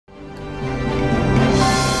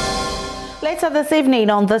Later this evening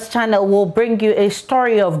on this channel, we'll bring you a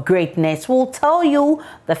story of greatness. We'll tell you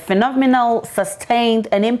the phenomenal, sustained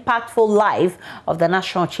and impactful life of the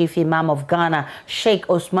National Chief Imam of Ghana, Sheikh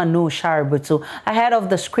Osman Nuhu Sharubutu. Ahead of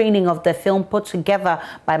the screening of the film put together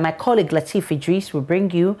by my colleague Latif Idris, we'll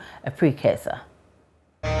bring you a precursor.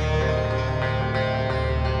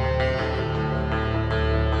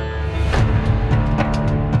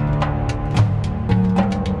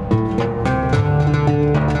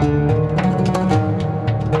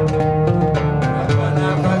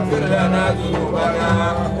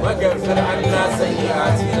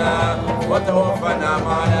 وتوفنا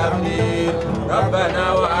مع الأبرار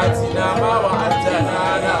ربنا وآتنا ما وعدتنا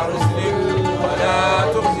على رسلك ولا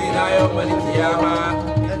تخزنا يوم القيامة.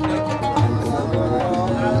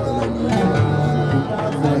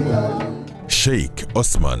 Sheikh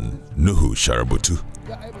Osman Nuhu Sharubutu.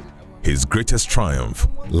 His greatest triumph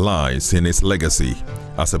lies in his legacy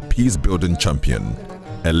as a peace-building champion,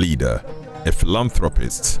 a leader, a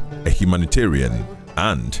philanthropist, a humanitarian,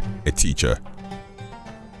 and a teacher.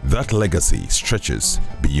 That legacy stretches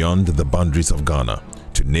beyond the boundaries of Ghana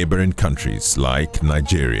to neighboring countries like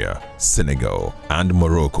Nigeria, Senegal, and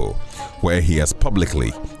Morocco, where he has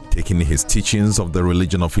publicly taken his teachings of the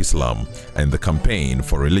religion of Islam and the campaign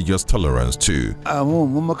for religious tolerance too. I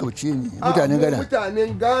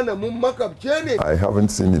haven't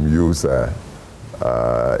seen him use a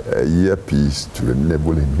earpiece to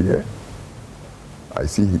enable him here. I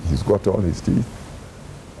see he's got all his teeth.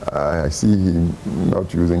 I see him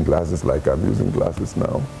not using glasses like I'm using glasses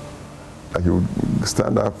now. He would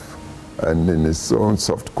stand up and in his own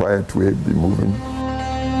soft, quiet way be moving.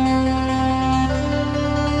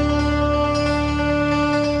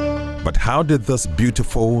 But how did this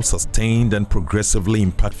beautiful, sustained and progressively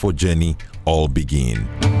impactful journey all begin?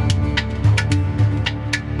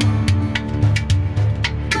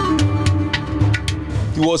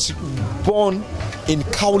 He was born in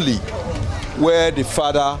Kauli, where the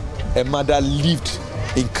father and mother lived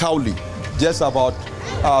in Kauli, just about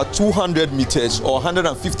 200 meters or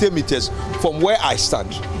 150 meters from where I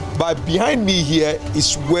stand. But behind me here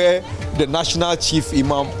is where the National Chief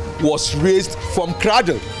Imam was raised from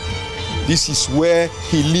cradle. This is where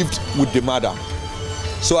he lived with the mother.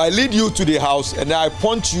 So I lead you to the house and I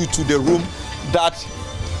point you to the room that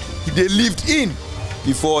they lived in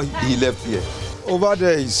before he left here. Over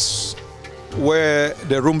there is where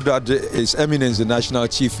the room that His Eminence, the National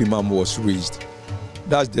Chief Imam, was raised.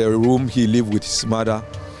 That's the room he lived with his mother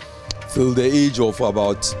till the age of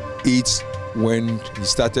about 8 when he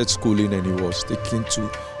started schooling and he was taken to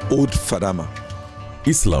Old Fadama.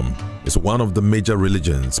 Islam is one of the major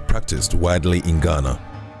religions practiced widely in Ghana.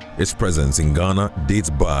 Its presence in Ghana dates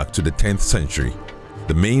back to the 10th century.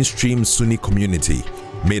 The mainstream Sunni community,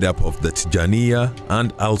 made up of the Tijaniya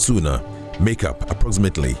and Al-Sunnah, make up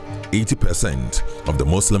approximately 80% of the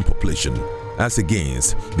Muslim population, as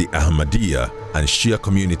against the Ahmadiyya and Shia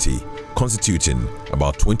community, constituting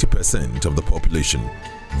about 20% of the population.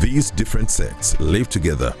 These different sects live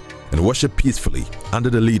together and worship peacefully under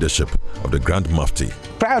the leadership of the Grand Mufti.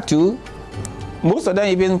 Prior to, most of them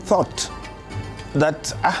even thought that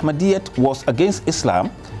Ahmadiyyat was against Islam,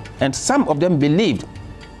 and some of them believed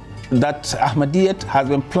that Ahmadiyyat has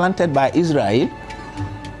been planted by Israel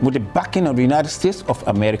with the backing of the United States of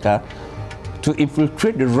America to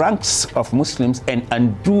infiltrate the ranks of Muslims and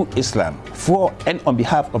undo Islam for and on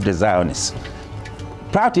behalf of the Zionists.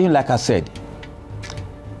 Prior to him, like I said,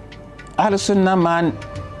 Al-Sunnah man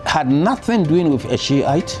had nothing doing with a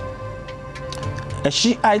Shiite. A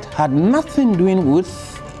Shiite had nothing doing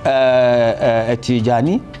with a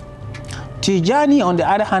Tijani. Tijani, on the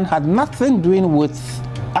other hand, had nothing doing with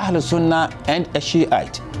Ahl-Sunnah and a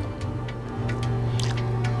Shiite.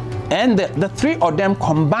 And the three of them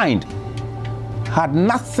combined had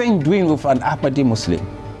nothing doing with an Ahmadi Muslim.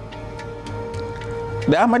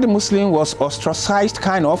 The Ahmadi Muslim was ostracized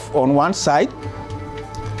kind of on one side.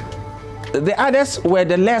 The others were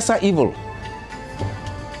the lesser evil.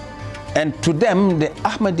 And to them, the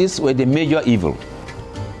Ahmadis were the major evil.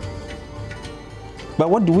 But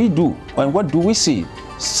what do we do and what do we see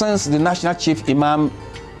since the National Chief Imam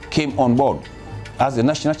came on board as the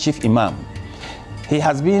National Chief Imam? He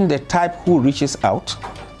has been the type who reaches out.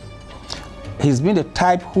 He's been the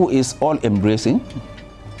type who is all-embracing.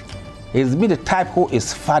 He's been the type who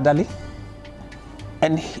is fatherly.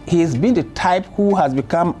 And he's been the type who has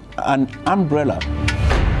become an umbrella